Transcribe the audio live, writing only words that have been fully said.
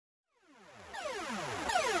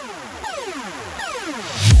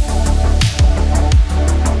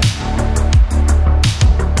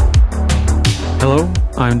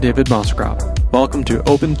I'm David Moscrop. Welcome to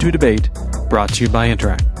Open to Debate, brought to you by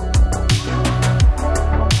Interact.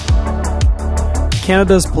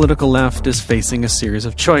 Canada's political left is facing a series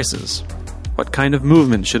of choices. What kind of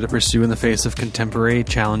movement should it pursue in the face of contemporary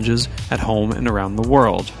challenges at home and around the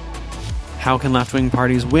world? How can left-wing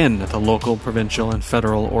parties win at the local, provincial, and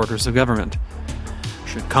federal orders of government?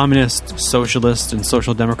 Should communists, socialists, and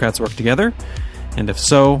social democrats work together? And if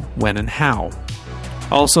so, when and how?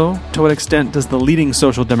 Also, to what extent does the leading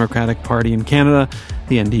social democratic party in Canada,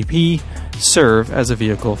 the NDP, serve as a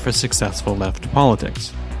vehicle for successful left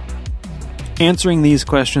politics? Answering these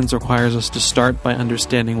questions requires us to start by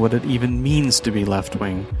understanding what it even means to be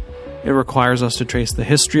left-wing. It requires us to trace the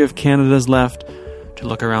history of Canada's left, to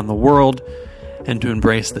look around the world, and to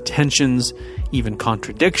embrace the tensions, even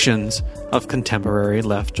contradictions, of contemporary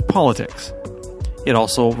left politics. It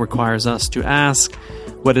also requires us to ask,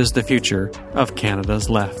 what is the future of Canada's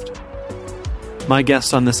left? My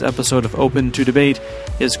guest on this episode of Open to Debate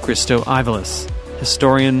is Christo Aivalis,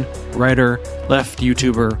 historian, writer, left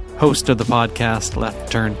YouTuber, host of the podcast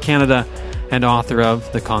Left Turn Canada, and author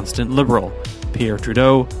of The Constant Liberal, Pierre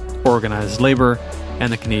Trudeau, Organized Labour,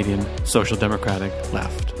 and the Canadian Social Democratic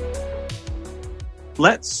Left.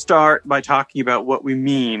 Let's start by talking about what we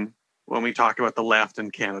mean when we talk about the left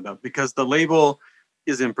in Canada, because the label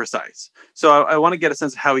is imprecise. So I want to get a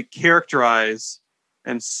sense of how we characterize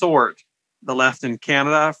and sort the left in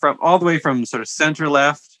Canada, from all the way from sort of center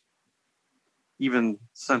left, even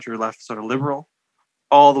center left sort of liberal,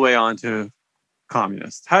 all the way on to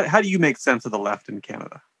communist. How do you make sense of the left in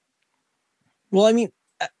Canada? Well, I mean,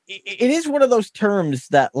 it is one of those terms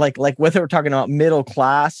that like whether we're talking about middle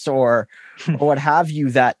class or what have you,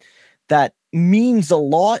 that means a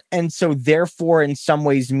lot, and so therefore in some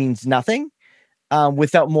ways means nothing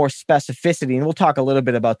without more specificity. And we'll talk a little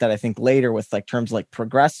bit about that, I think, later with like terms like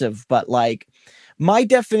progressive. But like my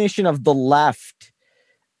definition of the left,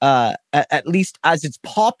 at least as it's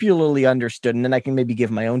popularly understood, and then I can maybe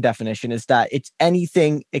give my own definition, is that it's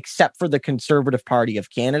anything except for the Conservative Party of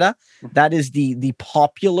Canada. That is the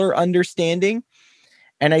popular understanding.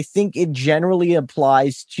 And I think it generally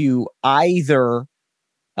applies to either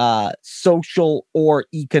social or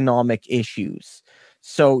economic issues.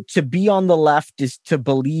 So to be on the left is to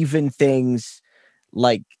believe in things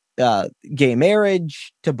like gay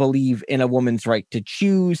marriage, to believe in a woman's right to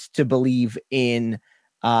choose, to believe in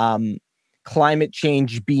climate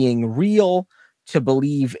change being real, to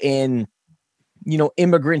believe in,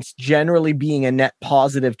 immigrants generally being a net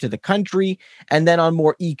positive to the country. And then on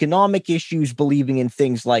more economic issues, believing in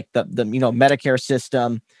things like the Medicare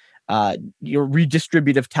system, your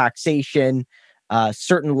redistributive taxation,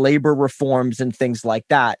 certain labor reforms and things like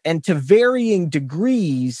that. And to varying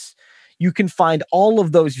degrees, you can find all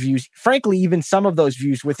of those views, frankly, even some of those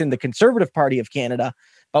views within the Conservative Party of Canada,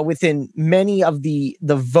 but within many of the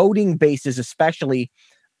voting bases, especially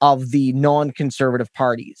of the non-conservative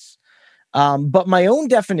parties. But my own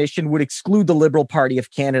definition would exclude the Liberal Party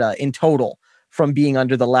of Canada in total from being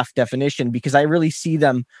under the left definition, because I really see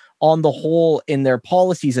them on the whole in their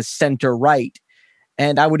policies as center-right.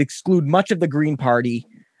 And I would exclude much of the Green Party,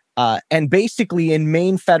 and basically in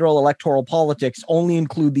main federal electoral politics only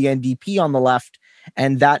include the NDP on the left,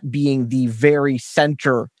 and that being the very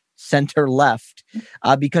center left,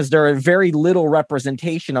 because there are very little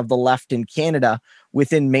representation of the left in Canada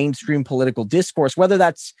within mainstream political discourse, whether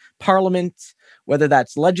that's parliament, whether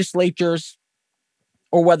that's legislatures,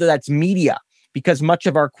 or whether that's media, because much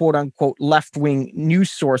of our quote-unquote left-wing news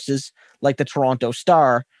sources, like the Toronto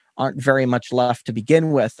Star, aren't very much left to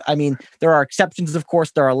begin with. I mean, there are exceptions, of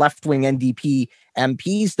course. There are left-wing NDP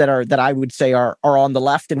MPs that I would say are on the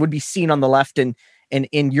left and would be seen on the left in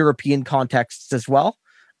European contexts as well.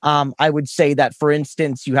 I would say that, for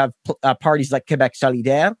instance, you have parties like Québec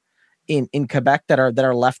Solidaire in Quebec that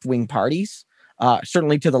are left-wing parties,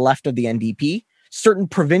 certainly to the left of the NDP. Certain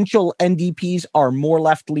provincial NDPs are more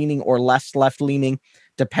left-leaning or less left-leaning,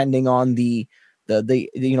 depending on the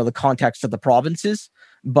context of the provinces.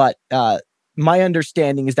 But my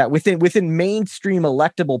understanding is that within mainstream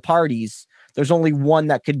electable parties, there's only one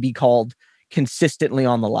that could be called consistently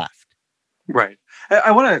on the left. Right.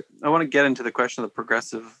 I want to get into the question of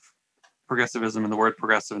the progressivism and the word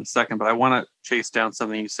progressive in a second, but I want to chase down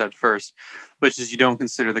something you said first, which is you don't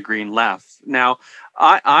consider the Green left. Now,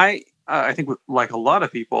 I think, like a lot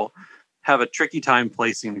of people, have a tricky time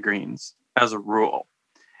placing the Greens as a rule.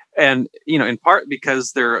 And, in part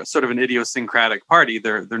because they're sort of an idiosyncratic party.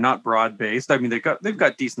 They're not broad based. I mean, they've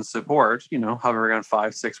got decent support, hovering around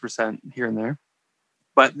 5-6% here and there.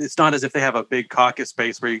 But it's not as if they have a big caucus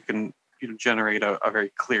base where you can generate a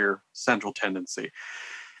very clear central tendency.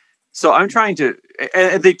 So I'm trying to,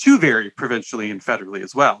 and they too vary provincially and federally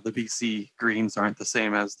as well. The BC Greens aren't the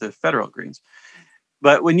same as the federal Greens.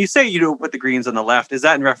 But when you say you don't put the Greens on the left, is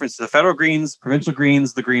that in reference to the federal Greens, provincial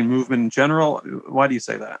Greens, the Green movement in general? Why do you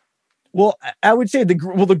say that? Well, I would say the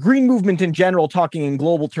Green movement in general, talking in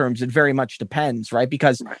global terms, it very much depends, right?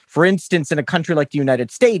 Because, for instance, in a country like the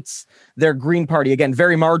United States, their Green Party, again,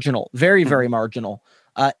 very marginal, very marginal,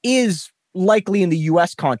 is likely in the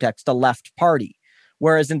U.S. context a left party.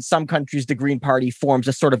 Whereas in some countries, the Green Party forms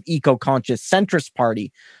a sort of eco-conscious centrist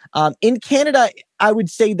party. In Canada, I would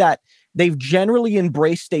say that they've generally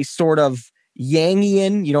embraced a sort of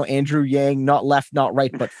Yangian, Andrew Yang, not left, not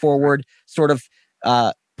right, but forward, sort of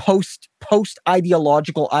post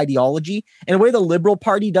ideological ideology in a way the Liberal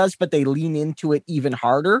Party does, but they lean into it even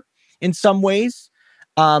harder in some ways.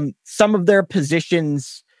 Some of their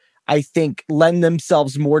positions, I think, lend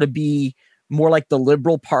themselves more to be more like the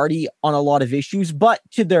Liberal Party on a lot of issues. But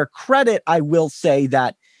to their credit, I will say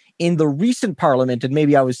that in the recent parliament, and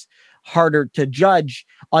maybe I was harder to judge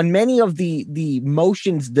on many of the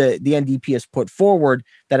motions the NDP has put forward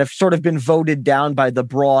that have sort of been voted down by the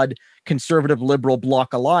broad conservative liberal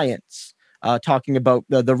bloc alliance, talking about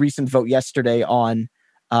the recent vote yesterday on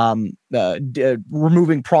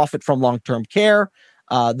removing profit from long-term care,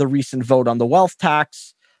 the recent vote on the wealth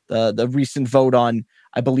tax, the recent vote on,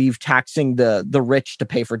 I believe, taxing the rich to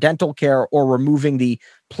pay for dental care, or removing the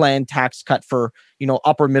planned tax cut for,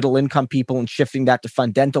 upper middle income people and shifting that to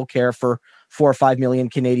fund dental care for 4 or 5 million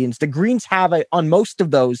Canadians. The Greens have, on most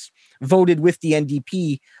of those, voted with the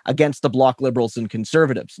NDP against the Bloc Liberals and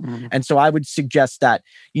Conservatives. Mm-hmm. And so I would suggest that,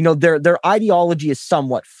 their ideology is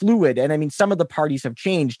somewhat fluid. And I mean, some of the parties have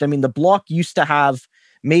changed. I mean, the Bloc used to have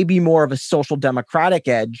maybe more of a social democratic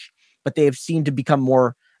edge, but they have seemed to become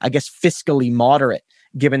more, I guess, fiscally moderate,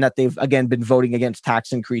 given that they've, again, been voting against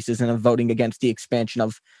tax increases and voting against the expansion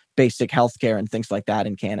of basic healthcare and things like that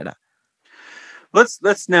in Canada.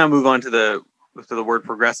 Let's now move on to the word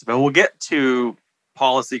progressive, and we'll get to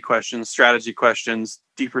policy questions, strategy questions,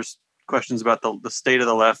 deeper questions about the state of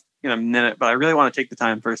the left in a minute. But I really want to take the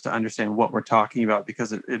time first to understand what we're talking about,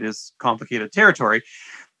 because it is complicated territory.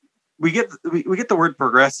 We get the word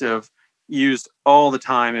progressive used all the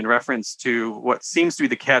time in reference to what seems to be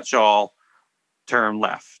the catch-all term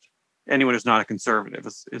left. Anyone who's not a conservative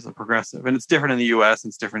is a progressive, and it's different in the US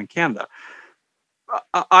and it's different in Canada.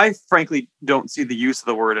 I frankly don't see the use of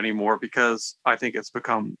the word anymore, because I think it's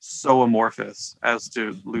become so amorphous as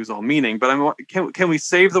to lose all meaning. But can we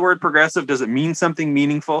save the word progressive? Does it mean something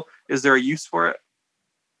meaningful? Is there a use for it?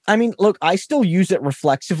 I mean, look, I still use it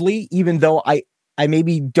reflexively, even though I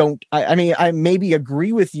maybe don't. I maybe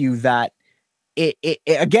agree with you that it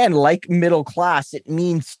again, like middle class, it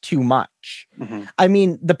means too much. Mm-hmm. I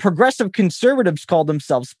mean, the progressive conservatives call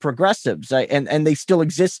themselves progressives, and they still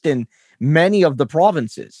exist in many of the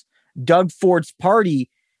provinces. Doug Ford's party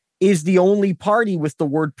is the only party with the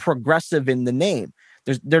word progressive in the name.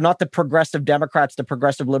 They're not the progressive Democrats, the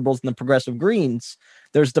progressive Liberals, and the progressive Greens.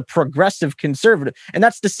 There's the progressive conservative. And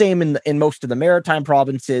that's the same in most of the maritime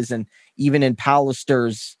provinces, and even in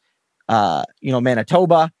Pallister's,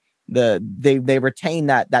 Manitoba. They retain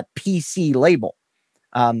that PC label,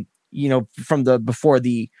 from before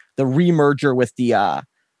the remerger with the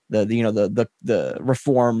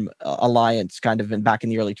Reform Alliance, kind of back in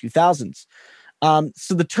the early 2000s.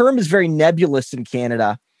 So the term is very nebulous in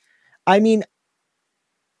Canada. I mean,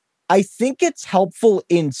 I think it's helpful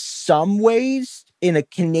in some ways, in a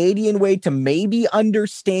Canadian way, to maybe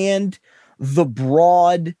understand the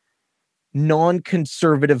broad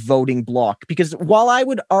non-conservative voting bloc, because while I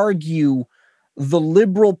would argue the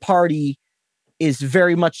Liberal Party is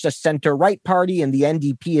very much a center-right party and the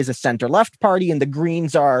NDP is a center-left party and the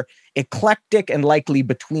Greens are eclectic and likely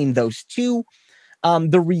between those two,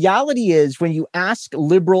 the reality is when you ask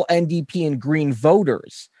Liberal, NDP, and Green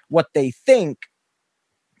voters what they think,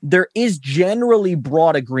 there is generally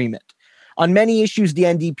broad agreement. On many issues, the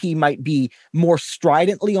NDP might be more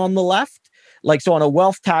stridently on the left. Like, so on a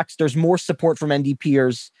wealth tax, there's more support from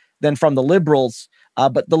NDPers than from the Liberals.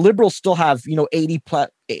 But the Liberals still have,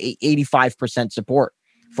 85% support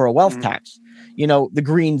for a wealth tax. The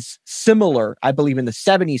Greens, similar, I believe in the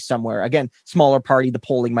 70s somewhere. Again, smaller party, the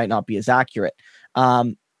polling might not be as accurate.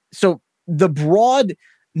 So the broad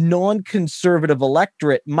non-conservative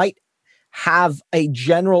electorate might have a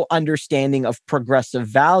general understanding of progressive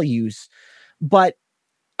values, but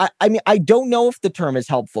I mean, I don't know if the term is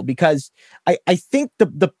helpful, because I think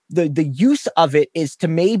the use of it is to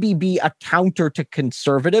maybe be a counter to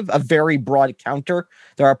conservative, a very broad counter.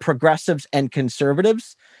 There are progressives and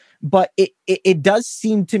conservatives, but it does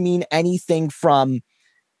seem to mean anything from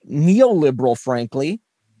neoliberal, frankly,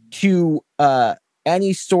 to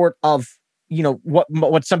any sort of,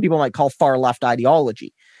 what some people might call far left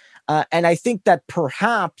ideology. And I think that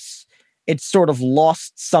perhaps it's sort of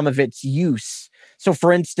lost some of its use. So,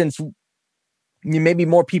 for instance, maybe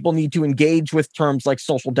more people need to engage with terms like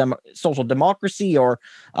social democracy, or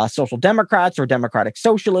social democrats, or democratic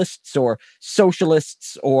socialists, or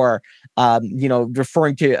socialists, or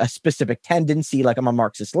referring to a specific tendency, like I'm a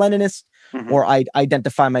Marxist Leninist, or I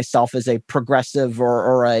identify myself as a progressive,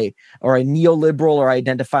 or a neoliberal, or I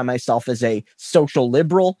identify myself as a social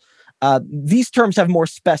liberal. These terms have more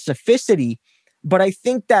specificity, but I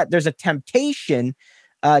think that there's a temptation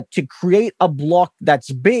to create a block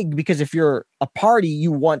that's big, because if you're a party,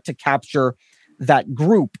 you want to capture that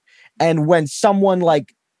group. And when someone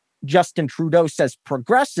like Justin Trudeau says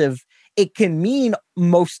progressive, it can mean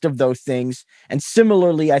most of those things. And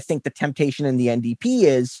similarly, I think the temptation in the NDP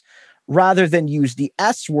is, rather than use the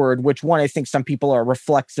S word, which one I think some people are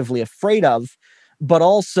reflexively afraid of, but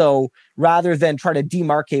also rather than try to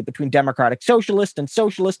demarcate between democratic socialists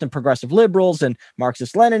and progressive liberals and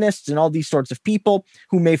Marxist Leninists and all these sorts of people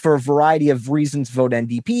who may, for a variety of reasons, vote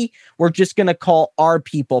NDP, we're just going to call our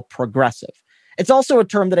people progressive. It's also a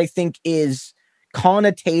term that I think is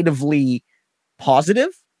connotatively positive.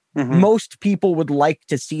 Most people would like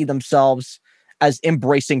to see themselves as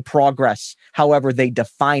embracing progress, however they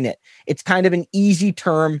define it. It's kind of an easy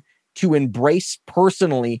term to embrace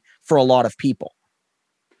personally for a lot of people.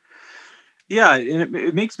 Yeah, and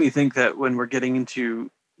it makes me think that when we're getting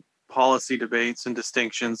into policy debates and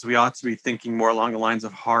distinctions, we ought to be thinking more along the lines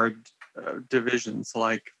of hard divisions,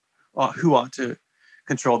 like who ought to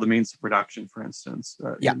control the means of production, for instance.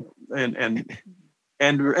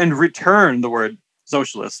 And return the word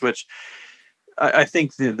socialist, which I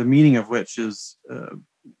think the meaning of which is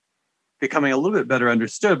becoming a little bit better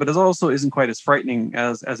understood, but it also isn't quite as frightening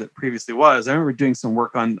as it previously was. I remember doing some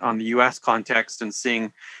work on the U.S. context and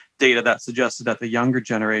seeing data that suggested that the younger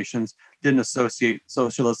generations didn't associate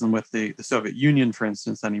socialism with the Soviet Union, for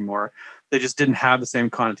instance, anymore. They just didn't have the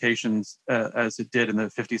same connotations as it did in the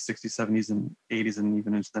 50s, 60s, 70s, and 80s, and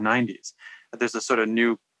even into the 90s. There's a sort of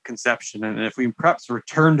new conception. And if we perhaps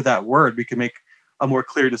return to that word, we can make a more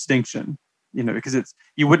clear distinction, because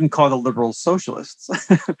you wouldn't call the liberals socialists.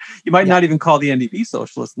 You might not even call the NDP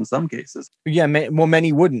socialists in some cases. Yeah,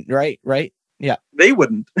 many wouldn't, right? Yeah, they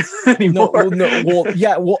wouldn't anymore.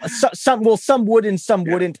 Some would and some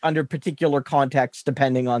wouldn't under particular context,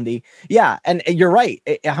 depending on the. Yeah, and you're right,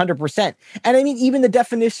 100%. And I mean, even the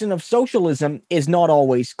definition of socialism is not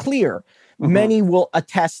always clear. Many will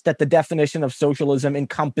attest that the definition of socialism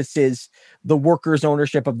encompasses the workers'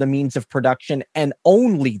 ownership of the means of production and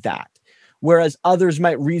only that, whereas others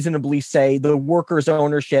might reasonably say the workers'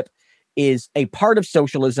 ownership is a part of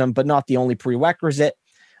socialism, but not the only prerequisite.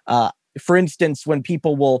 For instance, when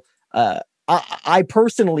people will, I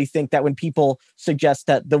personally think that when people suggest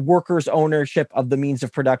that the workers' ownership of the means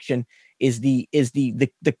of production is the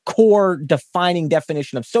core defining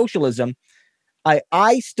definition of socialism,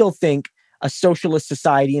 I still think a socialist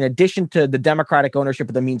society, in addition to the democratic ownership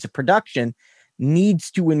of the means of production,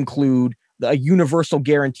 needs to include a universal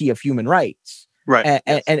guarantee of human rights, right,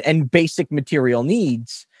 and basic material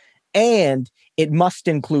needs. And it must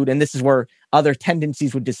include, and this is where other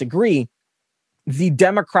tendencies would disagree, the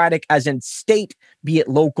democratic, as in state, be it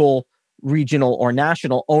local, regional, or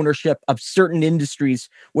national, ownership of certain industries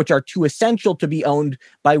which are too essential to be owned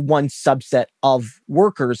by one subset of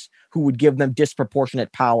workers who would give them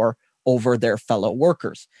disproportionate power over their fellow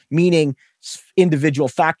workers. Meaning individual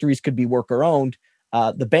factories could be worker owned,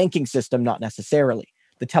 the banking system not necessarily,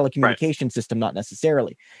 the telecommunication system not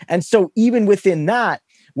necessarily. And so even within that,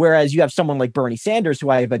 whereas you have someone like Bernie Sanders, who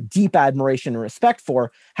I have a deep admiration and respect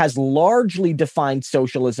for, has largely defined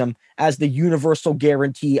socialism as the universal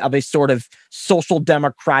guarantee of a sort of social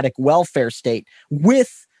democratic welfare state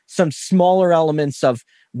with some smaller elements of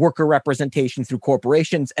worker representation through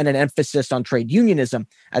corporations and an emphasis on trade unionism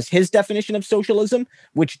as his definition of socialism,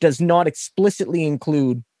 which does not explicitly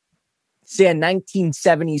include, say, a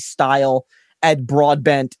 1970s style Ed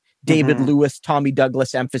Broadbent, David Lewis, Tommy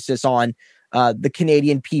Douglas emphasis on the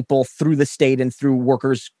Canadian people through the state and through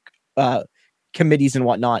workers' committees and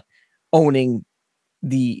whatnot owning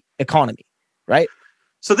the economy, right?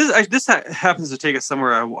 So this happens to take us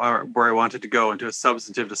somewhere where I wanted to go into a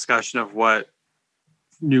substantive discussion of what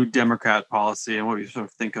new Democrat policy and what we sort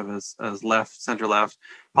of think of as left, center-left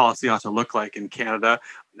policy ought to look like in Canada.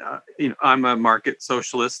 I'm a market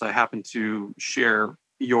socialist. I happen to share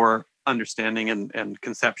your understanding and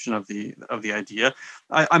conception of the idea.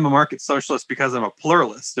 I'm a market socialist because I'm a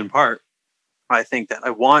pluralist in part. I think that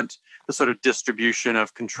I want the sort of distribution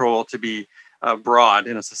of control to be broad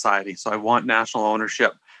in a society. So I want national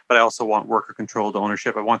ownership, but I also want worker-controlled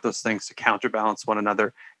ownership. I want those things to counterbalance one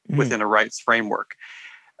another within a rights framework.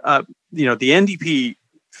 The NDP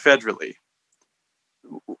federally,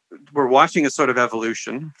 we're watching a sort of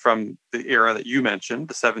evolution from the era that you mentioned,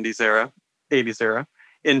 the 70s era, 80s era,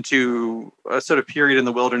 into a sort of period in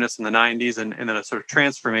the wilderness in the 90s, and then a sort of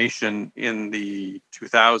transformation in the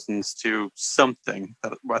 2000s to something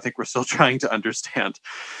that I think we're still trying to understand.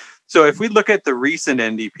 So if we look at the recent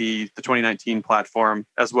NDP, the 2019 platform,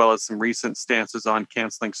 as well as some recent stances on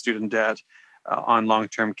canceling student debt, on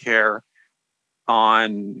long-term care,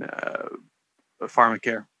 on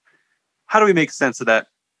pharmacare, how do we make sense of that,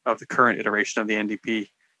 of the current iteration of the NDP,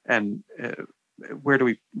 and where do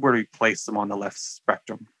we place them on the left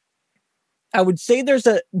spectrum? I would say there's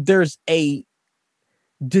a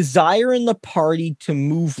desire in the party to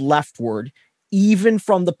move leftward, even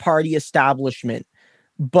from the party establishment,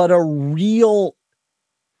 but a real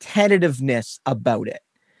tentativeness about it.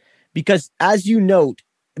 Because as you note,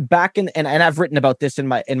 back in, and I've written about this in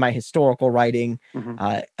my historical writing,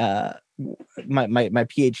 my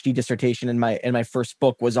PhD dissertation in my first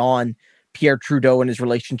book was on Pierre Trudeau and his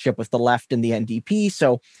relationship with the left and the NDP.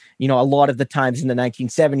 So, a lot of the times in the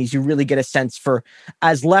 1970s, you really get a sense for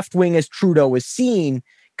as left-wing as Trudeau was seen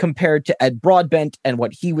compared to Ed Broadbent and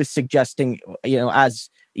what he was suggesting, as,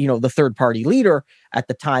 the third party leader at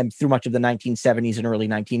the time through much of the 1970s and early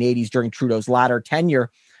 1980s during Trudeau's latter tenure.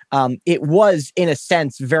 It was, in a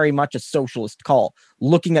sense, very much a socialist call,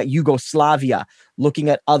 looking at Yugoslavia, looking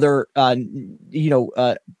at other,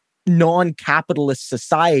 non-capitalist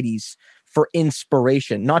societies for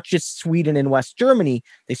inspiration, not just Sweden and West Germany.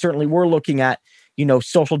 They certainly were looking at,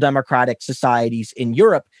 social democratic societies in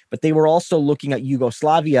Europe, but they were also looking at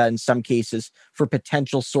Yugoslavia in some cases for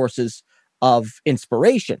potential sources of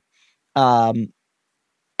inspiration. And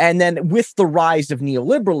then with the rise of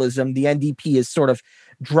neoliberalism, the NDP is sort of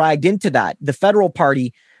dragged into that. The federal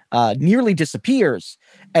party nearly disappears,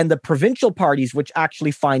 and the provincial parties, which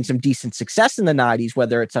actually find some decent success in the 90s,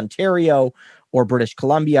 whether it's Ontario or British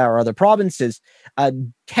Columbia or other provinces,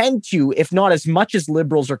 tend to, if not as much as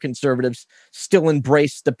liberals or conservatives, still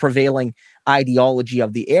embrace the prevailing ideology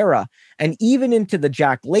of the era. And even into the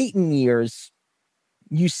Jack Layton years,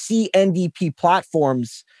 you see NDP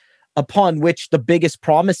platforms upon which the biggest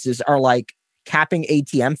promises are like capping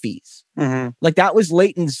ATM fees. Mm-hmm. Like that was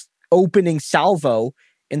Layton's opening salvo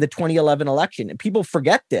in the 2011 election. And people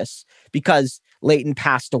forget this because Layton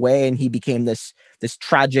passed away and he became this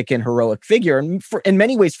tragic and heroic figure, and in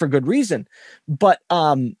many ways for good reason. But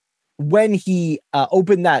when he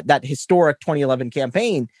opened that historic 2011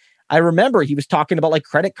 campaign, I remember he was talking about like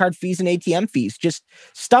credit card fees and ATM fees, just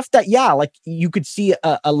stuff that, like you could see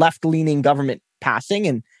a left-leaning government passing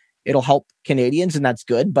and it'll help Canadians, and that's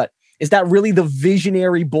good. But is that really the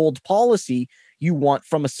visionary, bold policy you want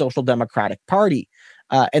from a social democratic party?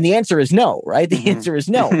 And the answer is no, right? The answer is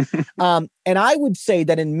no. And I would say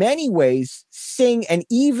that in many ways, Singh and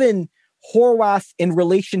even Horwath, in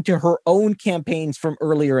relation to her own campaigns from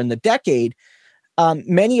earlier in the decade,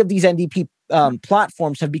 many of these NDP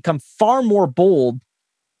platforms have become far more bold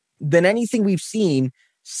than anything we've seen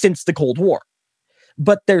since the Cold War.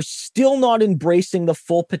 But they're still not embracing the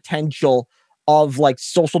full potential of like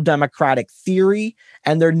social democratic theory,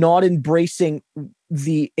 and they're not embracing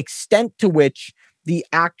the extent to which the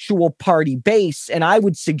actual party base, and I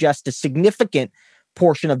would suggest a significant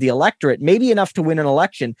portion of the electorate, maybe enough to win an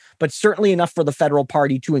election, but certainly enough for the federal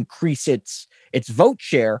party to increase its vote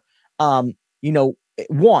share,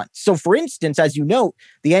 want. So for instance, as you note,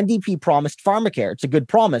 the NDP promised pharmacare. It's a good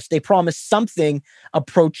promise. They promised something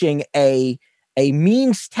approaching a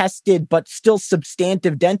means-tested but still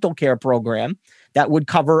substantive dental care program that would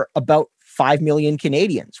cover about 5 million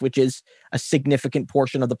Canadians, which is a significant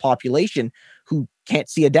portion of the population who can't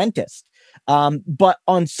see a dentist. But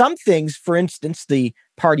on some things, for instance, the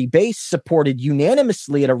party base supported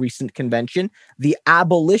unanimously at a recent convention the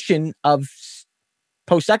abolition of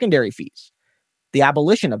post-secondary fees, the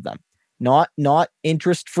abolition of them, not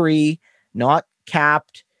interest-free, not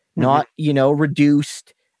capped, not,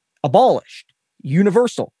 reduced, abolished,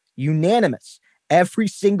 universal, unanimous. Every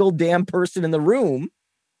single damn person in the room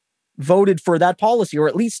voted for that policy, or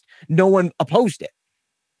at least no one opposed it.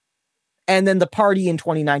 And then the party in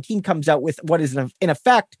 2019 comes out with what is in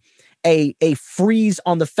effect a freeze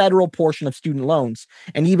on the federal portion of student loans.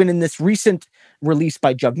 And even in this recent release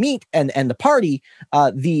by Jagmeet and the party,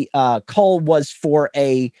 the call was for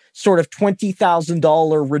a sort of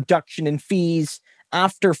 $20,000 reduction in fees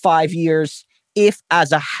after 5 years if,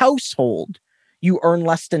 as a household, you earn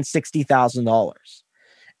less than $60,000.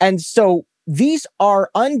 And so these are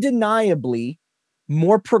undeniably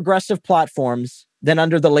more progressive platforms than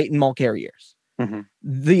under the Leighton Mulcair years. Mm-hmm.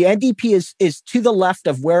 The NDP is to the left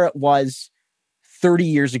of where it was 30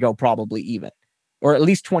 years ago, probably even, or at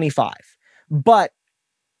least 25. But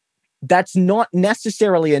that's not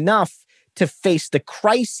necessarily enough to face the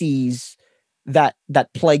crises that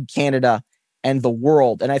plague Canada and the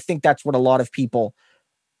world. And I think that's what a lot of people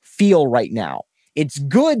feel right now. It's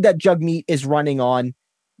good that Jagmeet is running on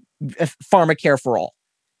Pharmacare for all.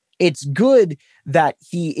 It's good that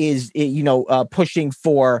he is, pushing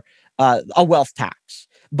for a wealth tax.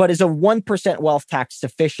 But is a 1% wealth tax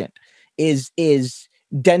sufficient? Is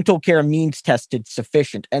dental care means tested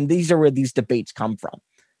sufficient? And these are where these debates come from.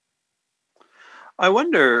 I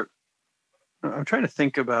wonder, I'm trying to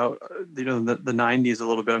think about, the 90s a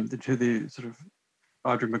little bit, to the sort of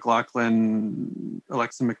Audrey McLaughlin,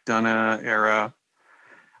 Alexa McDonough era,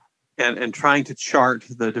 and trying to chart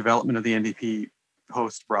the development of the NDP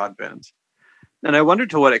post-broadbent. And I wonder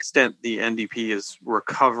to what extent the NDP is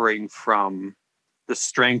recovering from the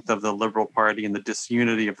strength of the Liberal Party and the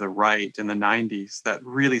disunity of the right in the 90s that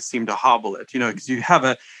really seemed to hobble it. Because you have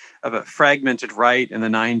a fragmented right in the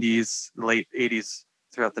 90s, late 80s,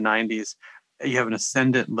 throughout the 90s. You have an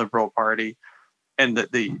ascendant Liberal Party, and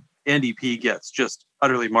the NDP gets just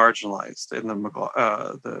utterly marginalized in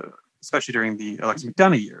especially during the Alexa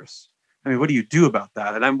McDonough years. I mean, what do you do about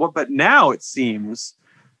that? But now it seems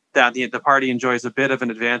that the party enjoys a bit of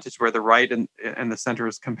an advantage where the right and the center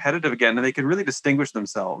is competitive again, and they can really distinguish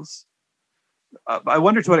themselves. I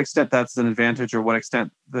wonder to what extent that's an advantage, or what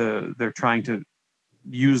extent they're trying to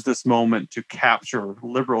use this moment to capture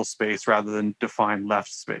liberal space rather than define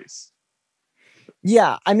left space.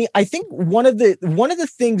 Yeah, I mean, I think one of the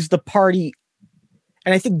things the party,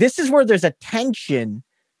 and I think this is where there's a tension,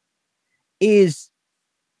 is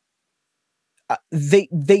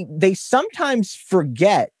they sometimes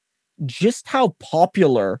forget just how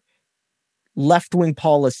popular left-wing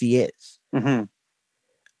policy is. Mm-hmm.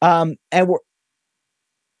 And we're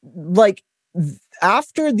like,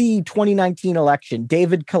 after the 2019 election,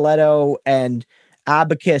 David Coletto and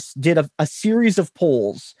Abacus did a series of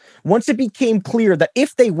polls. Once it became clear that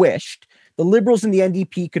if they wished, the Liberals and the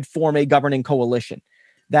NDP could form a governing coalition,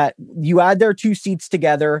 that you add their two seats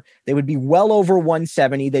together, they would be well over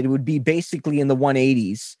 170. They would be basically in the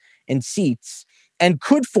 180s in seats, and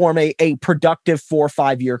could form a productive 4 or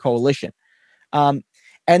 5 year coalition. And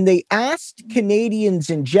they asked Canadians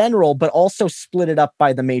in general, but also split it up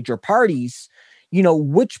by the major parties,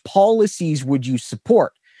 which policies would you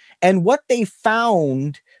support? And what they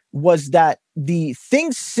found was that the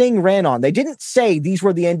things Singh ran on, they didn't say these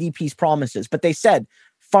were the NDP's promises, but they said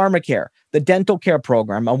Pharmacare, the dental care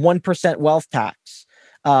program, a 1% wealth tax,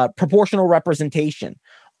 proportional representation.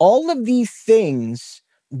 All of these things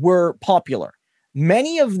were popular.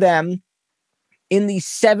 Many of them in the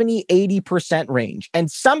 70-80% range.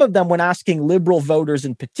 And some of them, when asking Liberal voters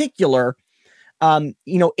in particular, in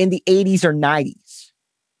the 80s or 90s,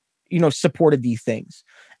 supported these things.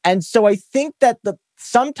 And so I think that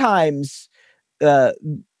sometimes the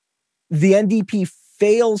NDP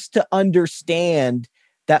fails to understand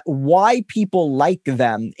that why people like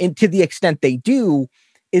them, and to the extent they do,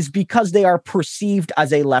 is because they are perceived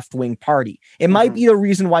as a left-wing party. It might be the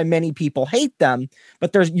reason why many people hate them,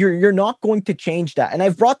 but you're not going to change that. And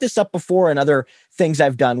I've brought this up before in other things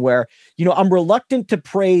I've done where, I'm reluctant to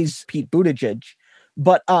praise Pete Buttigieg,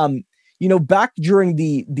 but back during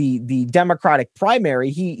the Democratic primary,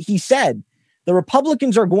 he said the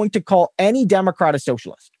Republicans are going to call any Democrat a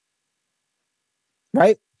socialist,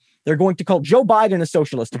 right? They're going to call Joe Biden a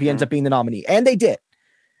socialist if he ends up being the nominee. And they did.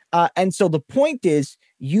 And so the point is,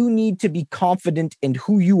 you need to be confident in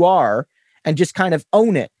who you are and just kind of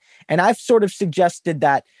own it. And I've sort of suggested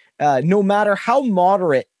that no matter how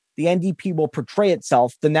moderate the NDP will portray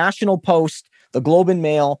itself, the National Post, the Globe and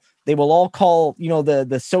Mail, they will all call,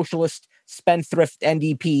 the socialist spendthrift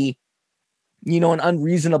NDP, an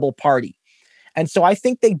unreasonable party. And so I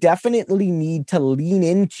think they definitely need to lean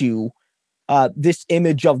into this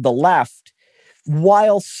image of the left,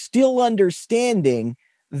 while still understanding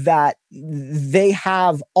that they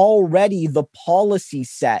have already the policy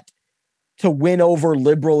set to win over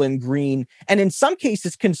Liberal and Green, and in some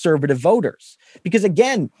cases conservative voters. Because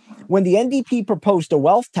again, when the NDP proposed a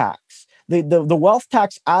wealth tax, the wealth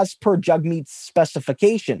tax, as per Jagmeet's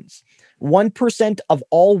specifications, 1% of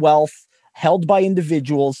all wealth held by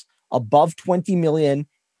individuals above 20 million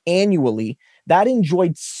annually, that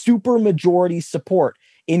enjoyed super majority support,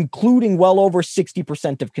 including well over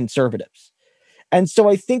 60% of conservatives. And so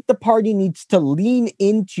I think the party needs to lean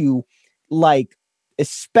into,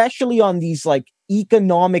 especially on these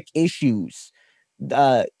economic issues.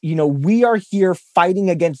 We are here fighting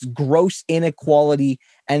against gross inequality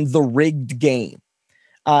and the rigged game.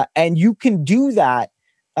 And you can do that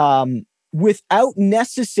without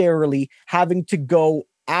necessarily having to go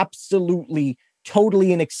absolutely,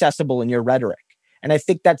 totally inaccessible in your rhetoric. And I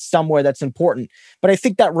think that's somewhere that's important. But I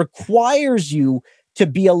think that requires you to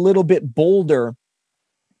be a little bit bolder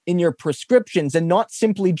in your prescriptions and not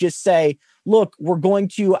simply just say, look, we're going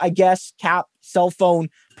to, I guess, cap cell phone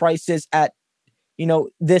prices at,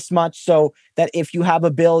 this much, so that if you have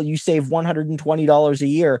a bill, you save $120 a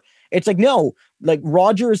year. It's like, no, like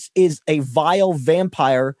Rogers is a vile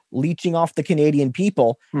vampire leeching off the Canadian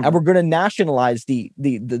people, and we're going to nationalize the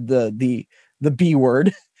B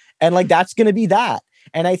word, and like that's going to be that.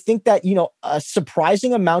 And I think that a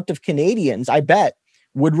surprising amount of Canadians, I bet,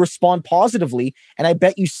 would respond positively, and I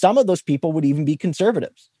bet you some of those people would even be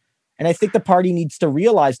conservatives. And I think the party needs to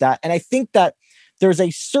realize that. And I think that there's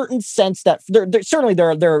a certain sense that there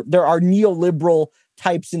are neoliberal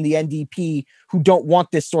types in the NDP who don't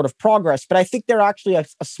want this sort of progress, but I think they're actually a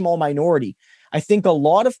small minority. I think a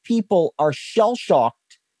lot of people are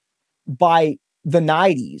shell-shocked by the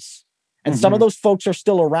 90s, and some of those folks are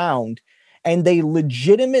still around, and they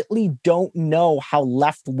legitimately don't know how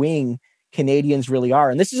left-wing Canadians really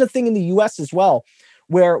are. And this is a thing in the US as well,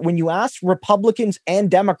 where when you ask Republicans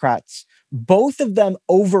and Democrats, both of them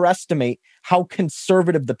overestimate how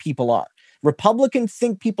conservative the people are. Republicans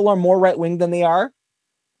think people are more right-wing than they are,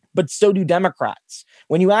 but so do Democrats.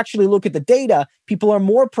 When you actually look at the data, people are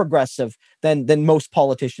more progressive than most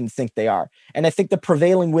politicians think they are. And I think the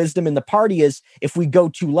prevailing wisdom in the party is if we go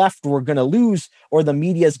too left, we're going to lose, or the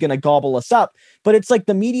media is going to gobble us up. But it's like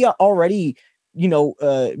the media already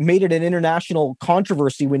made it an international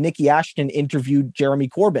controversy when Nikki Ashton interviewed Jeremy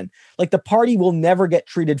Corbyn. Like the party will never get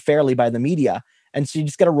treated fairly by the media. And so you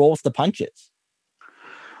just got to roll with the punches.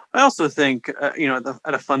 I also think, at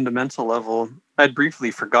a fundamental level, I'd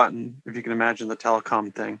briefly forgotten, if you can imagine, the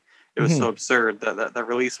telecom thing. It was so absurd that the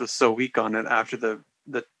release was so weak on it after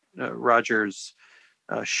the Rogers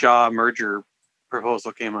Shaw merger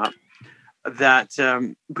proposal came up, that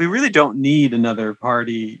we really don't need another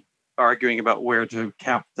party arguing about where to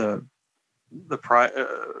cap the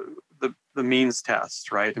means test,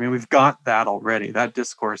 right? I mean, we've got that already. That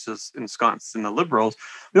discourse is ensconced in the Liberals.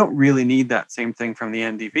 We don't really need that same thing from the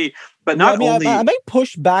NDP. But I might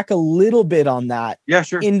push back a little bit on that. Yeah,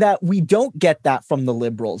 sure. In that we don't get that from the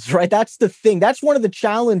Liberals, right? That's the thing. That's one of the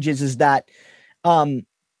challenges, is that the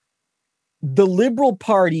Liberal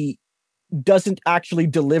Party doesn't actually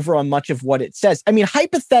deliver on much of what it says. I mean,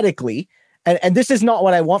 hypothetically, and this is not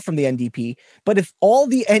what I want from the NDP, but if all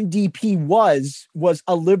the NDP was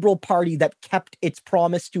a Liberal Party that kept its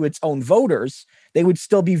promise to its own voters, they would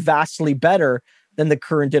still be vastly better than the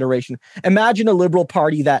current iteration. Imagine a Liberal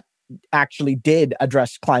Party that actually did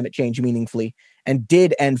address climate change meaningfully and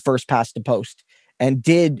did end first past the post and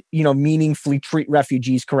did, meaningfully treat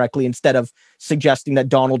refugees correctly instead of suggesting that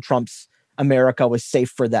Donald Trump's America was safe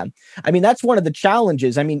for them. I mean, that's one of the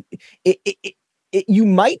challenges. I mean, you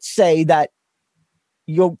might say that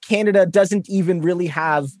Canada doesn't even really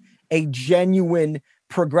have a genuine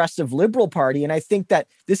progressive Liberal Party. And I think that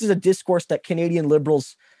this is a discourse that Canadian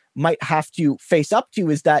Liberals might have to face up to,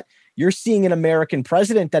 is that you're seeing an American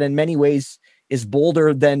president that in many ways is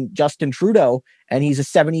bolder than Justin Trudeau, and he's a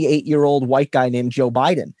 78-year-old white guy named Joe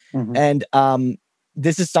Biden. And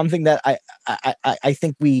this is something that I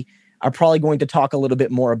think we are probably going to talk a little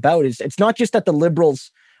bit more about. It's not just that the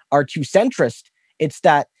Liberals are too centrist, it's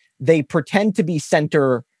that they pretend to be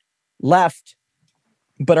center left,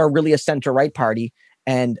 but are really a center right party.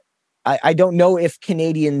 And I don't know if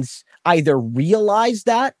Canadians either realize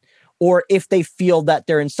that or if they feel that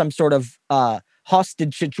they're in some sort of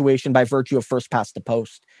hostage situation by virtue of first past the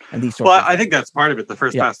post and these sorts of things. I think that's part of it. The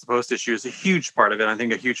first past the post issue is a huge part of it. I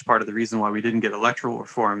think a huge part of the reason why we didn't get electoral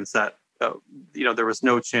reform is that there was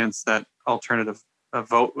no chance that alternative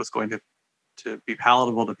vote was going to be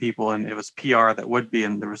palatable to people, and it was PR that would be,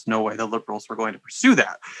 and there was no way the Liberals were going to pursue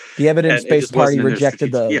that. The evidence-based party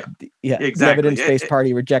rejected the evidence-based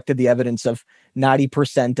party rejected the evidence of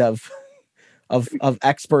 90% of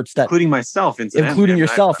experts, that including myself, including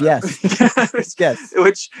yourself. Yes. Yes.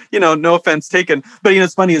 Which, no offense taken, but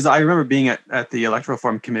it's funny is I remember being at the Electoral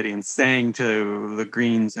Reform Committee and saying to the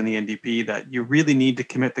Greens and the NDP that you really need to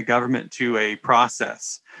commit the government to a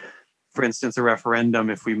process. For instance, a referendum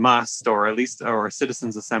if we must, or at least, or a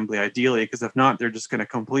citizens' assembly ideally, because if not, they're just going to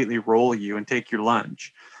completely roll you and take your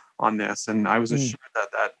lunch on this. And I was assured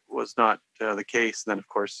that was not the case. And then, of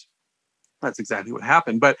course, that's exactly what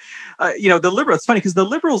happened. But, the Liberals, it's funny because the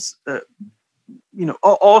Liberals,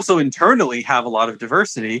 also internally have a lot of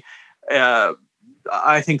diversity.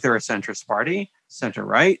 I think they're a centrist party, center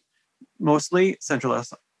right, mostly center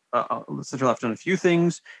left on a few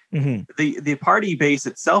things. The party base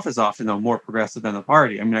itself is often though more progressive than the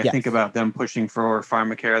party. I mean, I think about them pushing for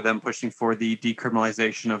pharmacare, them pushing for the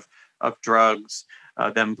decriminalization of drugs,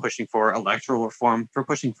 them pushing for electoral reform, for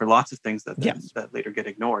pushing for lots of things that later get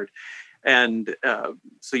ignored. And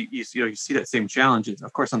so you see that same challenges.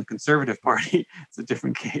 Of course, on the Conservative Party, it's a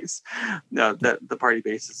different case. That the party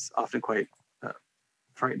base is often quite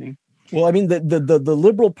frightening. Well, I mean, the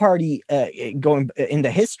Liberal Party going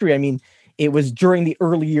into history, I mean, it was during the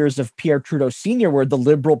early years of Pierre Trudeau Sr. where the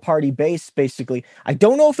Liberal Party base basically, I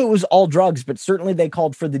don't know if it was all drugs, but certainly they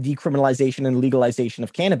called for the decriminalization and legalization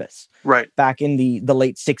of cannabis. Right. Back in the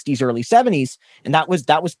late 60s, early 70s. And that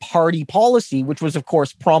was party policy, which was, of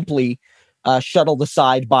course, promptly shuttled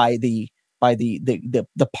aside by the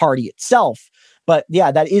party itself. But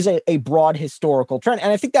yeah, that is a broad historical trend.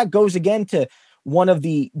 And I think that goes again to one of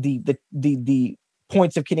the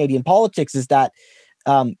points of Canadian politics is that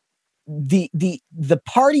the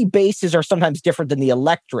party bases are sometimes different than the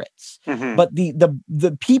electorates, but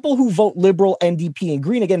the people who vote Liberal, NDP, and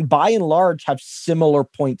Green, again, by and large, have similar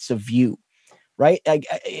points of view, right?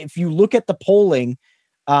 If you look at the polling,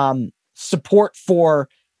 support for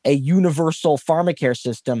a universal pharmacare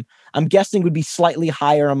system, I'm guessing would be slightly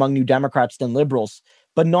higher among New Democrats than Liberals,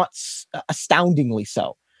 but not astoundingly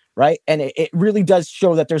so. Right. And it really does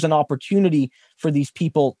show that there's an opportunity for these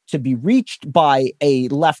people to be reached by a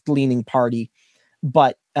left leaning party.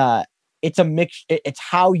 But it's a mix. It's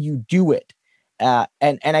how you do it.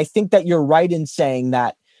 And I think that you're right in saying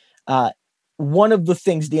that one of the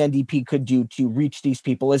things the NDP could do to reach these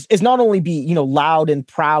people is not only be, loud and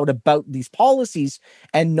proud about these policies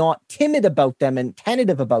and not timid about them and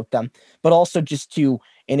tentative about them, but also just to,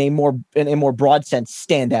 in a more broad sense,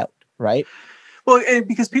 stand out. Right. Well,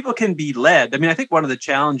 because people can be led. I mean, I think one of the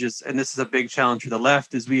challenges, and this is a big challenge for the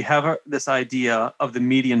left, is we have this idea of the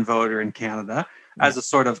median voter in Canada as a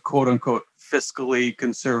sort of quote unquote fiscally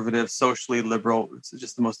conservative, socially liberal. It's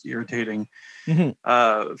just the most irritating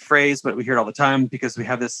phrase, but we hear it all the time because we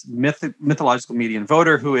have this mythological median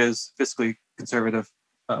voter who is fiscally conservative,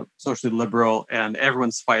 socially liberal, and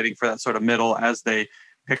everyone's fighting for that sort of middle as they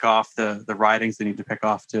pick off the ridings they need to pick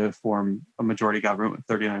off to form a majority government with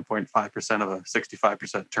 39.5% of a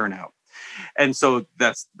 65% turnout. And so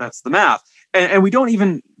that's the math. And we don't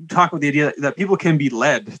even talk about the idea that people can be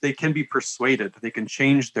led, they can be persuaded, they can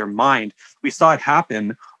change their mind. We saw it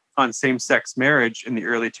happen on same-sex marriage in the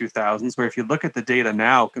early 2000s, where if you look at the data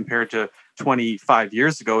now compared to 25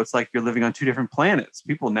 years ago, it's like you're living on two different planets.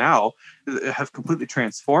 People now have completely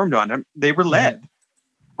transformed on them. They were led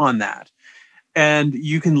on that. And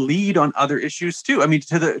you can lead on other issues too. I mean,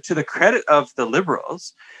 to the credit of the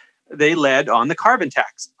Liberals, they led on the carbon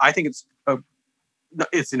tax. I think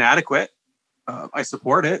it's inadequate. I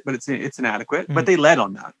support it, but it's inadequate. But they led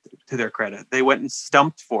on that, to their credit. They went and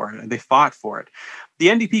stumped for it, and they fought for it. The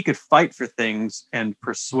NDP could fight for things and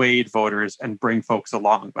persuade voters and bring folks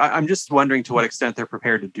along. I'm just wondering to what extent they're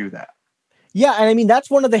prepared to do that. Yeah, and I mean, that's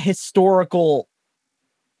one of the historical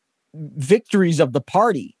victories of the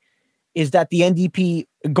party, is that the NDP,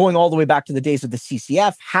 going all the way back to the days of the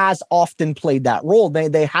CCF, has often played that role.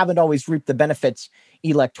 They haven't always reaped the benefits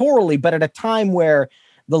electorally, but at a time where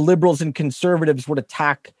the Liberals and Conservatives would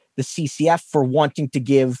attack the CCF for wanting to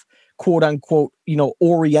give, quote unquote,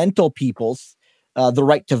 Oriental peoples the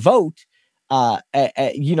right to vote,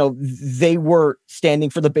 they were standing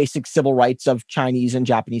for the basic civil rights of Chinese and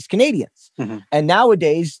Japanese Canadians. And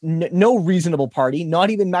nowadays, no reasonable party, not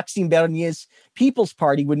even Maxime Bernier's People's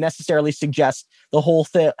Party, would necessarily suggest the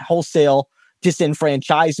wholesale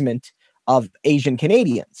disenfranchisement of Asian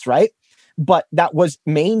Canadians, right? But that was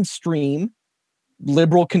mainstream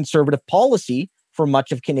liberal conservative policy for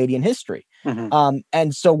much of Canadian history.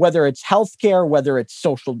 And so whether it's healthcare, whether it's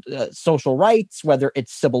social rights, whether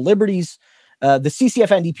it's civil liberties, the CCF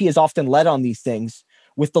NDP is often led on these things,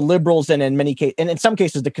 with the Liberals and in some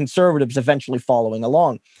cases the Conservatives eventually following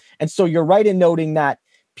along. And so you're right in noting that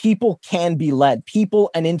people can be led.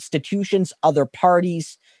 People and institutions, other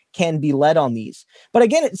parties can be led on these. But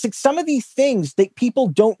again, it's like some of these things that people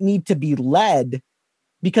don't need to be led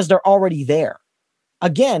because they're already there.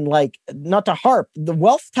 Again, like, not to harp, the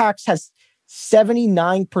wealth tax has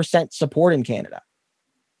 79% support in Canada.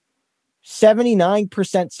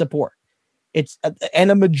 79% support. It's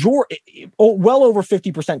and a majority, well over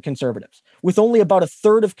 50% conservatives, with only about a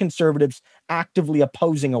third of conservatives actively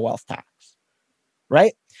opposing a wealth tax.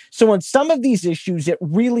 Right? So on some of these issues, it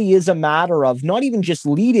really is a matter of not even just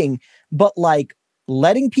leading, but like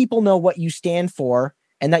letting people know what you stand for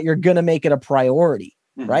and that you're going to make it a priority,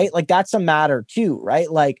 right? Like that's a matter too, right?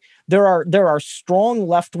 Like there are strong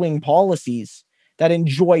left-wing policies that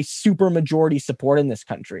enjoy super majority support in this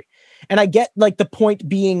country. And I get like the point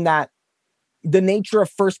being that the nature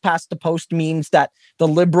of first past the post means that the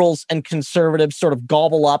liberals and conservatives sort of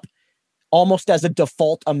gobble up almost as a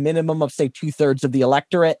default, a minimum of say 2/3 of the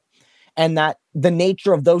electorate. And that the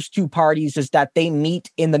nature of those two parties is that they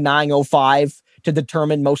meet in the 905 to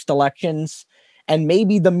determine most elections. And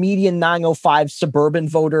maybe the median 905 suburban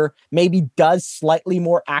voter maybe does slightly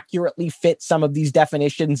more accurately fit some of these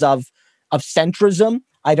definitions of centrism.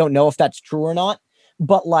 I don't know if that's true or not,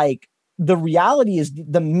 but like the reality is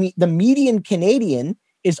the median Canadian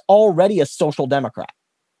is already a social democrat.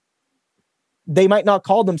 They might not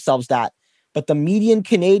call themselves that, but the median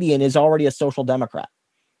Canadian is already a social democrat.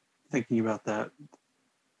 Thinking about that,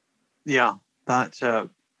 yeah,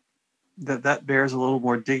 that bears a little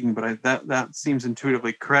more digging, but that seems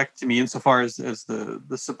intuitively correct to me insofar as the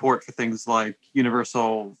support for things like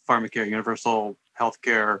universal pharmacare, universal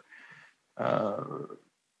healthcare.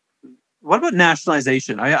 What about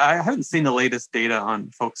nationalization? I haven't seen the latest data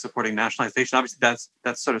on folks supporting nationalization. Obviously,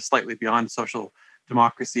 that's sort of slightly beyond social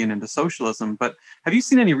democracy and into socialism. But have you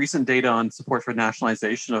seen any recent data on support for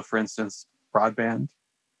nationalization of, for instance, broadband,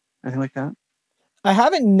 anything like that? I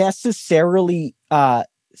haven't necessarily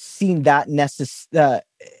seen that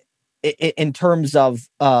in terms of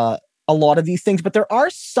a lot of these things, but there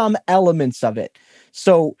are some elements of it.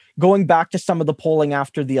 So going back to some of the polling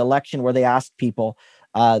after the election where they asked people,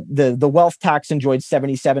 the wealth tax enjoyed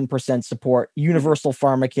 77% support, universal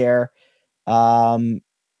pharmacare.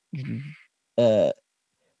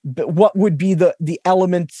 But what would be the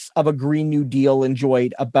elements of a Green New Deal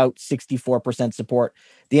enjoyed about 64% support.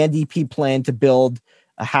 The NDP plan to build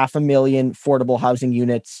 500,000 affordable housing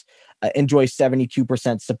units enjoys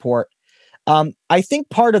 72% support. I think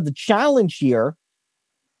part of the challenge here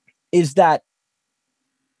is that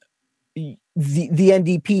the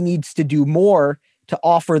NDP needs to do more to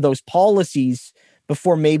offer those policies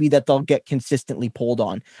before maybe that they'll get consistently polled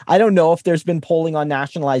on. I don't know if there's been polling on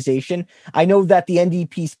nationalization. I know that the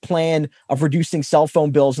NDP's plan of reducing cell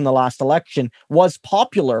phone bills in the last election was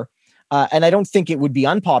popular, and I don't think it would be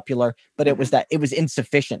unpopular, but it was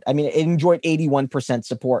insufficient. I mean, it enjoyed 81%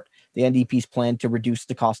 support, the NDP's plan to reduce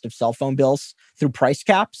the cost of cell phone bills through price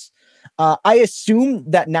caps. I assume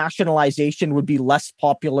that nationalization would be less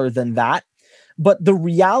popular than that, but the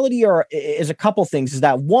reality is a couple things. Is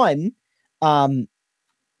that one,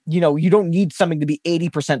 you don't need something to be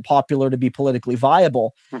 80% popular to be politically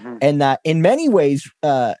viable. And that in many ways,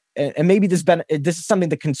 and maybe this is something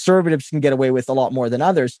that conservatives can get away with a lot more than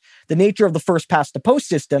others. The nature of the first past the post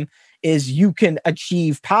system is you can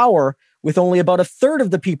achieve power with only about a third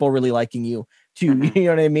of the people really liking you you know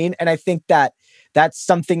what I mean? And I think that that's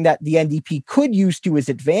something that the NDP could use to its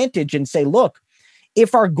advantage and say, look,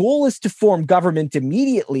 if our goal is to form government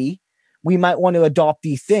immediately, we might want to adopt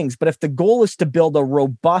these things. But if the goal is to build a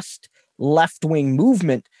robust left-wing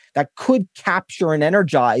movement that could capture and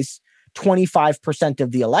energize 25%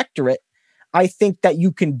 of the electorate, I think that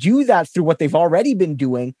you can do that through what they've already been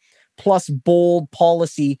doing, plus bold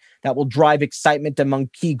policy that will drive excitement among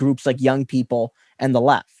key groups like young people and the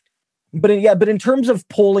left. But in terms of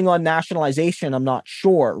polling on nationalization, I'm not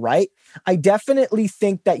sure, right? I definitely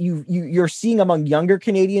think that you're seeing among younger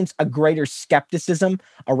Canadians a greater skepticism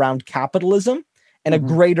around capitalism and a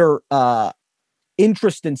greater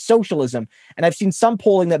interest in socialism. And I've seen some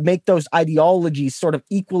polling that make those ideologies sort of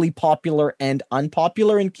equally popular and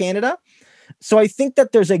unpopular in Canada. So I think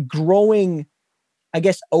that there's a growing, I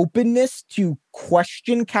guess, openness to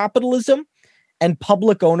question capitalism, and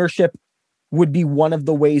public ownership would be one of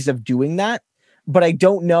the ways of doing that. But I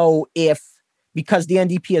don't know if, because the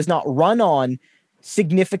NDP has not run on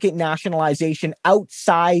significant nationalization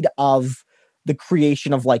outside of the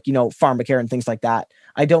creation of pharmacare and things like that,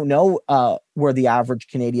 I don't know where the average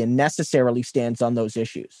Canadian necessarily stands on those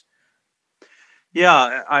issues.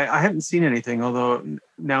 Yeah, I haven't seen anything, although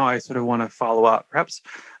now I sort of want to follow up. Perhaps,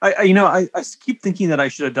 I keep thinking that I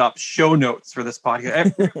should adopt show notes for this podcast.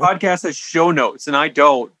 Every podcast has show notes, and I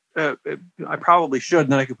don't. I probably should,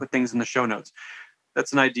 and then I could put things in the show notes.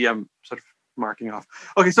 That's an idea I'm sort of marking off.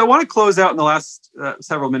 Okay, so I want to close out in the last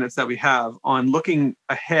several minutes that we have on looking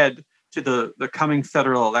ahead to the coming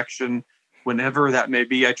federal election, whenever that may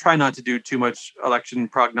be. I try not to do too much election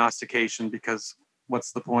prognostication because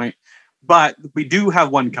what's the point? But we do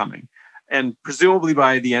have one coming, and presumably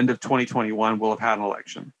by the end of 2021, we'll have had an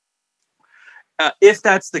election. If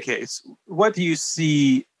that's the case, what do you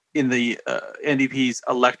see in the NDP's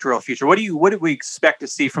electoral future? What do we expect to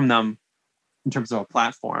see from them in terms of a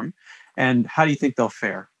platform. And how do you think they'll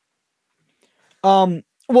fare?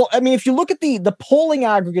 Well, I mean, if you look at the polling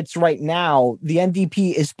aggregates right now, the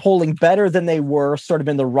NDP is polling better than they were sort of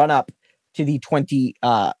in the run up to the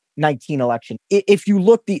 2019 election. If you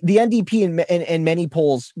look, the NDP in many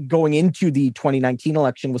polls going into the 2019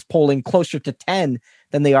 election was polling closer to 10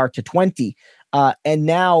 than they are to 20. And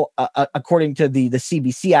now, according to the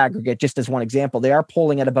CBC aggregate, just as one example, they are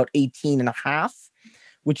polling at about 18.5,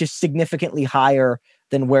 which is significantly higher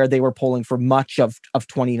than where they were polling for much of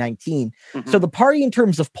 2019. Mm-hmm. So the party in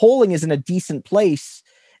terms of polling is in a decent place.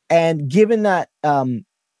 And given that, the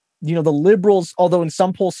Liberals, although in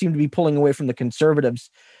some polls seem to be pulling away from the Conservatives,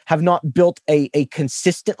 have not built a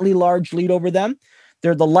consistently large lead over them,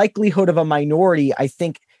 the likelihood of a minority, I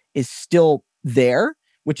think, is still there,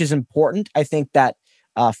 which is important. I think that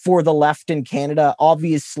for the left in Canada,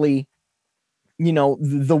 obviously,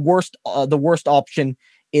 the worst option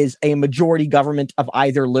is a majority government of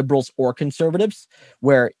either Liberals or Conservatives,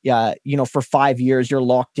 where, for 5 years, you're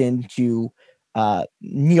locked into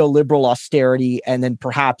neoliberal austerity and then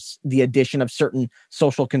perhaps the addition of certain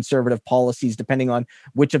social conservative policies, depending on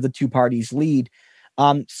which of the two parties lead.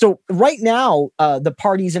 So right now, the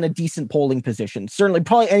party's in a decent polling position, certainly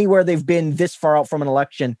probably anywhere they've been this far out from an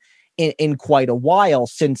election in quite a while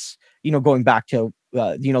since, going back to,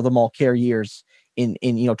 the Mulcair years in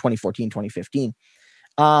 2014, 2015.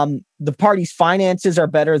 The party's finances are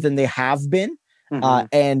better than they have been. Mm-hmm.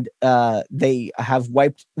 And they have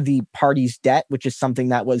wiped the party's debt, which is something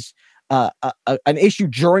that was an issue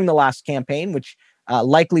during the last campaign, which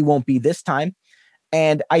likely won't be this time.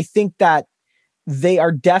 And I think that they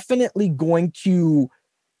are definitely going to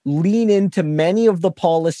lean into many of the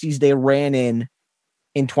policies they ran in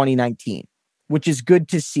 2019, which is good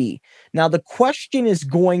to see. Now, the question is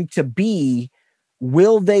going to be,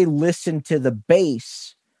 will they listen to the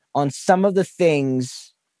base on some of the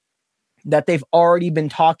things that they've already been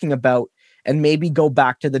talking about and maybe go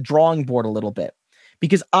back to the drawing board a little bit?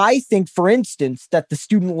 Because I think, for instance, that the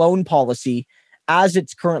student loan policy, as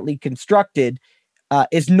it's currently constructed,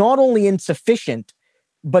 is not only insufficient,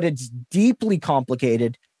 but it's deeply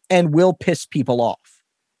complicated and will piss people off,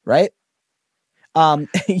 right?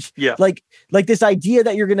 Yeah. Like this idea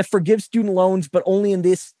that you're going to forgive student loans, but only in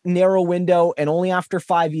this narrow window and only after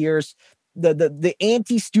 5 years. The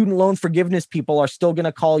anti-student loan forgiveness people are still going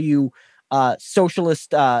to call you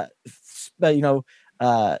socialist,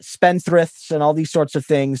 spendthrifts and all these sorts of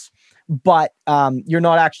things. But you're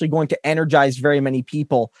not actually going to energize very many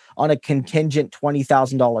people on a contingent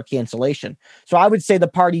 $20,000 cancellation. So I would say the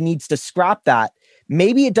party needs to scrap that.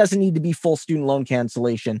 Maybe it doesn't need to be full student loan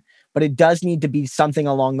cancellation, but it does need to be something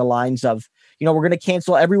along the lines of, we're going to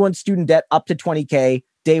cancel everyone's student debt up to $20,000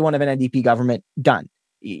 day one of an NDP government. Done.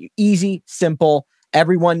 Easy, simple.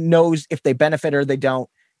 Everyone knows if they benefit or they don't.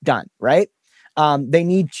 Done. Right. They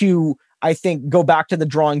need to, I think, go back to the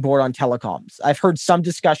drawing board on telecoms. I've heard some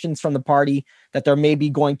discussions from the party that they're maybe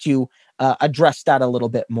going to address that a little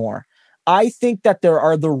bit more. I think that there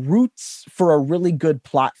are the roots for a really good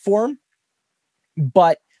platform,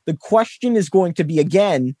 but the question is going to be,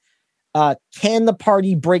 again, can the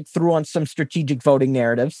party break through on some strategic voting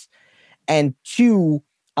narratives? And two,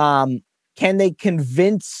 can they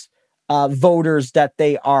convince voters that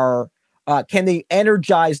they are, can they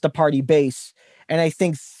energize the party base? And I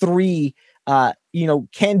think three,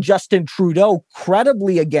 can Justin Trudeau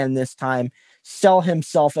credibly again this time sell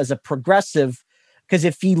himself as a progressive? Because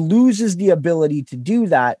if he loses the ability to do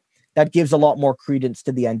that, that gives a lot more credence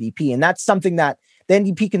to the NDP. And that's something that the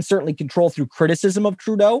NDP can certainly control through criticism of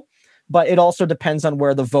Trudeau, but it also depends on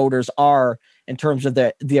where the voters are in terms of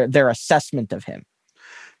their assessment of him.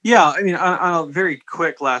 Yeah, I mean, on a very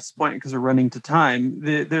quick last point, because we're running to time,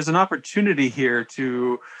 there's an opportunity here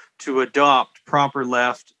to adopt proper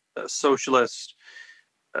left socialist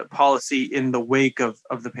policy in the wake of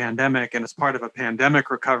the pandemic and as part of a pandemic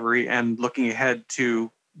recovery and looking ahead to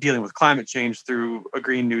dealing with climate change through a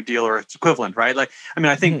Green New Deal or its equivalent, right? Like, I mean,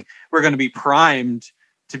 I think we're going to be primed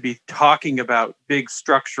to be talking about big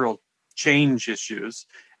structural change issues.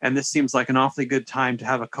 And this seems like an awfully good time to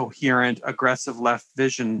have a coherent, aggressive left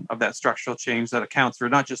vision of that structural change that accounts for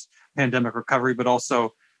not just pandemic recovery, but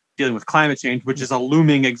also dealing with climate change, which is a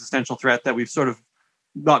looming existential threat that we've sort of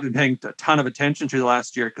not been paying a ton of attention to the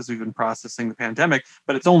last year because we've been processing the pandemic,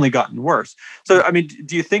 but it's only gotten worse. So, I mean,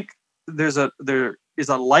 do you think there is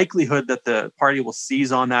a likelihood that the party will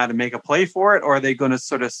seize on that and make a play for it, or are they going to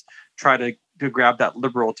sort of try to grab that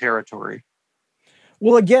liberal territory?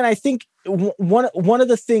 Well, again, I think one of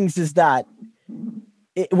the things is that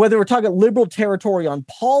whether we're talking liberal territory on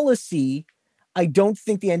policy, I don't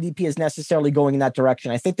think the NDP is necessarily going in that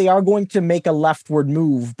direction. I think they are going to make a leftward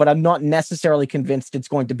move, but I'm not necessarily convinced it's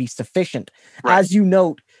going to be sufficient. Right. As you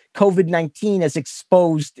note, COVID-19 has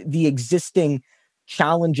exposed the existing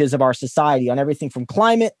challenges of our society on everything from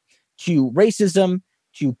climate to racism,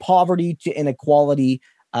 to poverty, to inequality,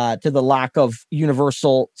 to the lack of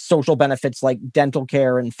universal social benefits like dental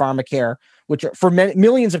care and pharmacare, which are, for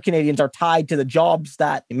millions of Canadians are tied to the jobs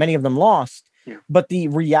that many of them lost. Yeah. But the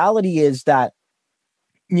reality is that,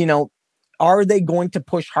 are they going to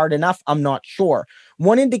push hard enough? I'm not sure.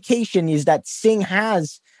 One indication is that Singh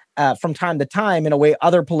has, from time to time, in a way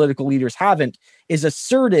other political leaders haven't, is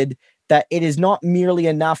asserted that it is not merely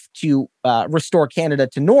enough to restore Canada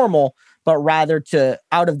to normal, but rather to,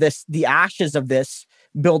 out of this, the ashes of this,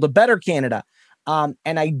 build a better Canada. And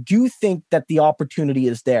I do think that the opportunity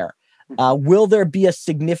is there. Will there be a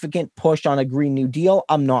significant push on a Green New Deal?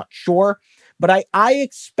 I'm not sure. But I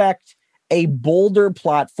expect a bolder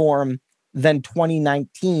platform than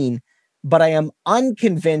 2019, but I am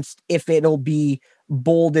unconvinced if it'll be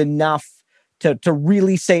bold enough to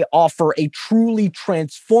really say offer a truly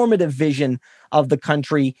transformative vision of the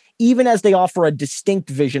country, even as they offer a distinct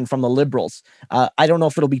vision from the Liberals. I don't know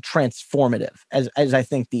if it'll be transformative, as I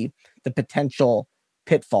think the potential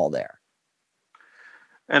pitfall there.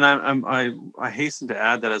 And I hasten to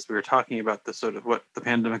add that as we were talking about the sort of what the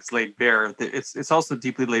pandemic's laid bare, it's also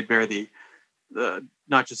deeply laid bare the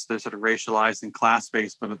not just the sort of racialized and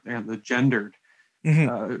class-based, but the gendered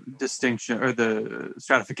distinction or the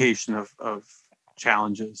stratification of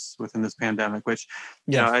challenges within this pandemic, which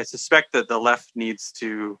I suspect that the left needs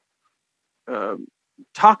to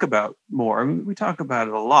talk about more. I mean, we talk about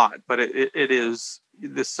it a lot, but it is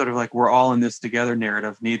this sort of like we're all in this together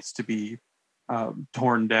narrative needs to be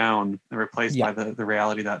torn down and replaced by the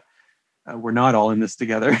reality that we're not all in this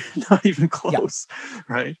together, not even close,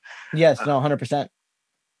 right? Yes, no, 100%.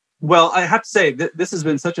 Well, I have to say this has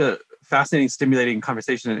been such a fascinating, stimulating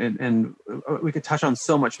conversation, and we could touch on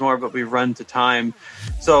so much more, but we've run to time.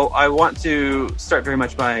 So I want to start very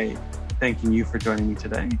much by thanking you for joining me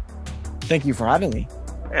today. Thank you for having me.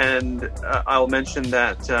 And I'll mention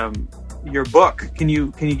that your book. Can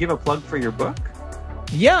you give a plug for your book?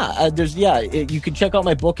 Yeah, you can check out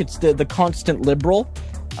my book. It's the Constant Liberal,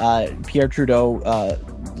 Pierre Trudeau,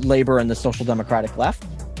 Labor and the Social Democratic Left,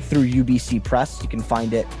 through UBC Press. You can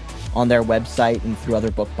find it on their website and through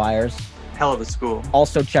other book buyers. Hell of a school.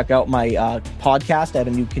 Also check out my podcast. I have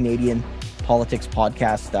a new Canadian politics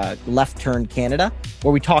podcast, Left Turn Canada,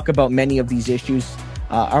 where we talk about many of these issues.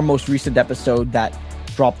 Our most recent episode that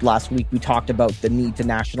dropped last week, we talked about the need to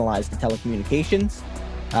nationalize the telecommunications.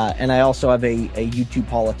 And I also have a YouTube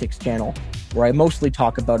politics channel where I mostly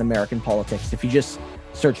talk about American politics. If you just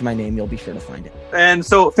search my name, you'll be sure to find it. And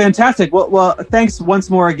so fantastic. Well, thanks once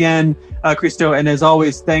more again, Christo. And as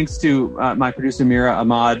always, thanks to my producer, Mira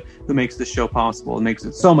Ahmad, who makes this show possible and makes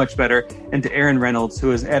it so much better. And to Aaron Reynolds, who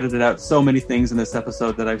has edited out so many things in this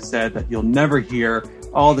episode that I've said that you'll never hear,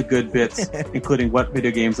 all the good bits, including what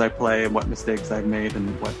video games I play and what mistakes I've made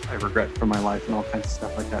and what I regret from my life and all kinds of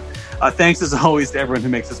stuff like that. Thanks as always to everyone who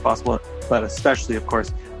makes this possible, but especially, of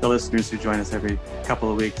course, the listeners who join us every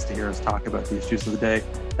couple of weeks to hear us talk about the issues of the day.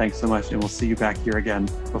 Thanks so much, and we'll see you back here again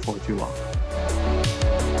before too long.